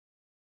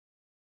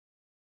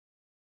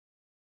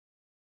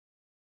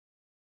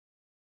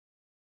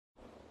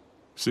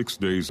6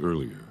 days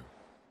earlier,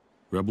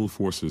 rebel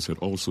forces had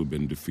also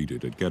been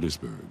defeated at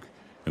Gettysburg,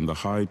 and the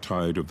high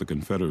tide of the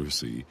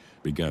Confederacy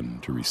began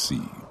to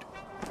recede.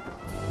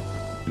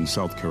 In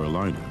South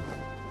Carolina,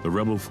 the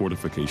rebel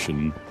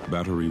fortification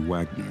Battery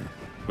Wagner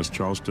was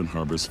Charleston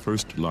Harbor's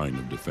first line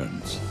of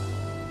defense.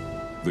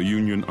 The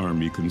Union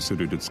Army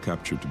considered its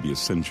capture to be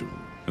essential,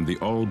 and the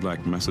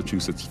all-black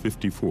Massachusetts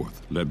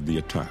 54th led the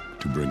attack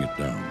to bring it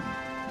down.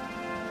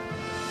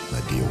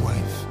 My dear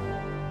wife,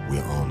 we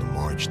are on the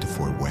march to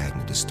Fort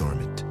Wagner to storm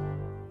it.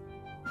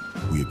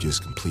 We have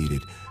just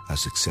completed a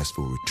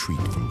successful retreat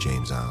from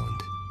James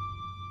Island.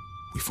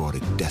 We fought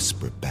a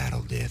desperate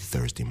battle there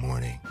Thursday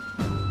morning.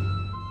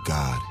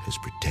 God has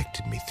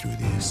protected me through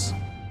this,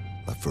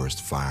 my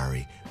first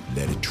fiery,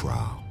 leaded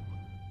trial,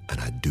 and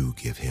I do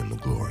give him the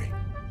glory.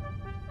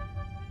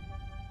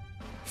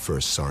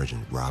 First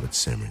Sergeant Robert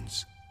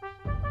Simmons,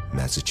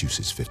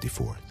 Massachusetts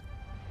 54th.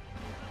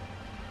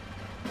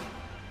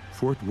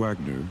 Fort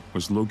Wagner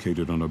was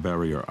located on a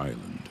barrier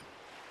island.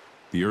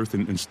 The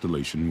earthen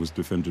installation was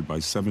defended by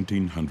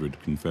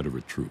 1,700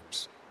 Confederate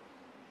troops.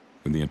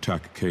 When the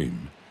attack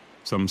came,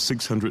 some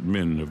 600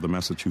 men of the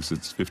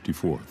Massachusetts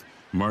 54th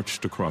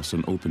marched across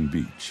an open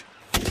beach.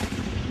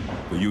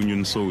 The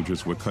Union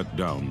soldiers were cut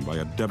down by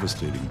a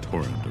devastating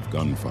torrent of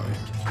gunfire.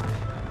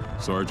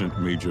 Sergeant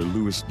Major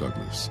Lewis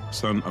Douglas,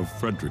 son of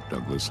Frederick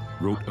Douglass,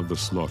 wrote of the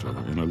slaughter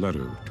in a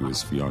letter to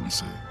his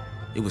fiancée.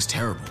 It was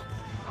terrible.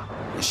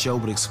 A shell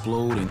would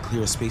explode and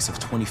clear a space of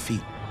 20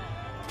 feet.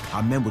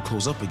 Our men would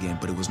close up again,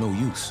 but it was no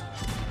use.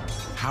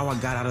 How I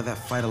got out of that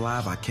fight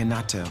alive, I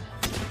cannot tell.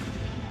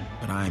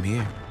 But I am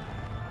here.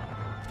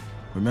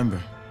 Remember,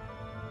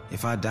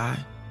 if I die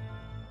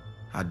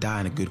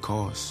in a good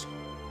cause.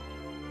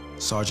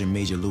 Sergeant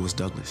Major Lewis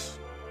Douglas.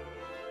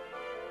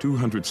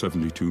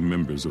 272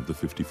 members of the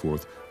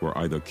 54th were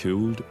either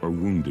killed or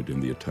wounded in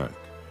the attack.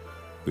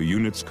 The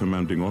unit's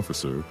commanding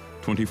officer,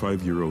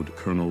 25-year-old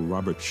Colonel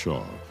Robert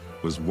Shaw,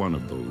 was one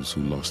of those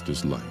who lost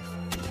his life.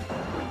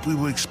 We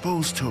were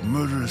exposed to a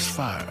murderous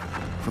fire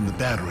from the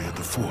battery of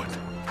the fort.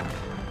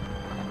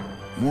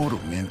 Mortal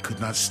men could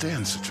not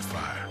stand such a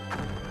fire.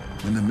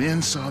 When the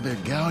men saw their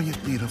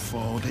gallant leader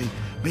fall, they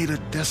made a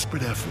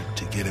desperate effort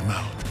to get him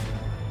out.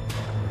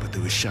 But they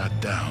were shot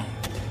down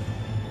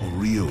or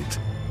reeled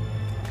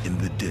in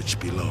the ditch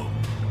below.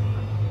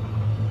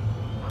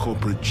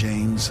 Corporal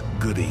James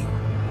Gooding.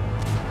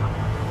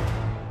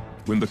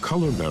 When the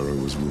color bearer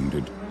was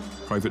wounded,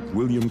 Private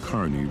William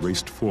Carney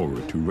raced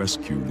forward to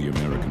rescue the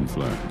American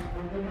flag.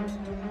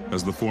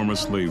 As the former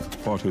slave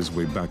fought his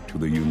way back to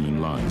the Union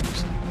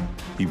lines,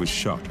 he was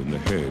shot in the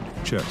head,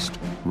 chest,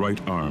 right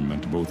arm,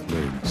 and both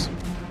legs.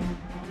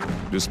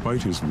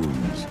 Despite his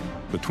wounds,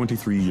 the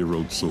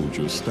 23-year-old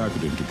soldier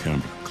staggered into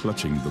camp,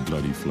 clutching the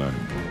bloody flag.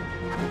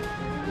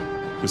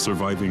 His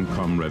surviving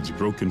comrades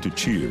broke into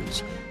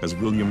cheers as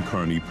William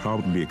Carney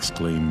proudly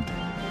exclaimed,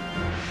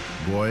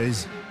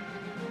 "Boys,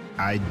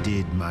 I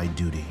did my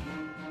duty.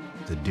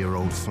 The dear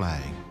old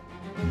flag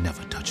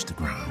never touched the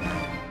ground."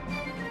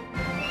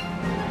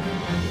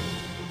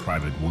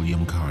 Private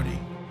William Carney.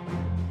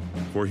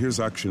 For his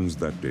actions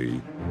that day,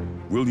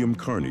 William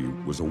Carney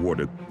was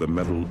awarded the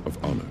Medal of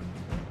Honor.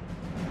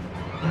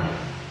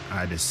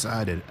 I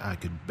decided I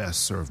could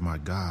best serve my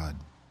God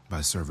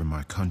by serving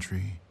my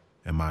country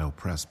and my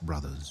oppressed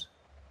brothers.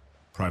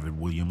 Private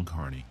William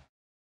Carney.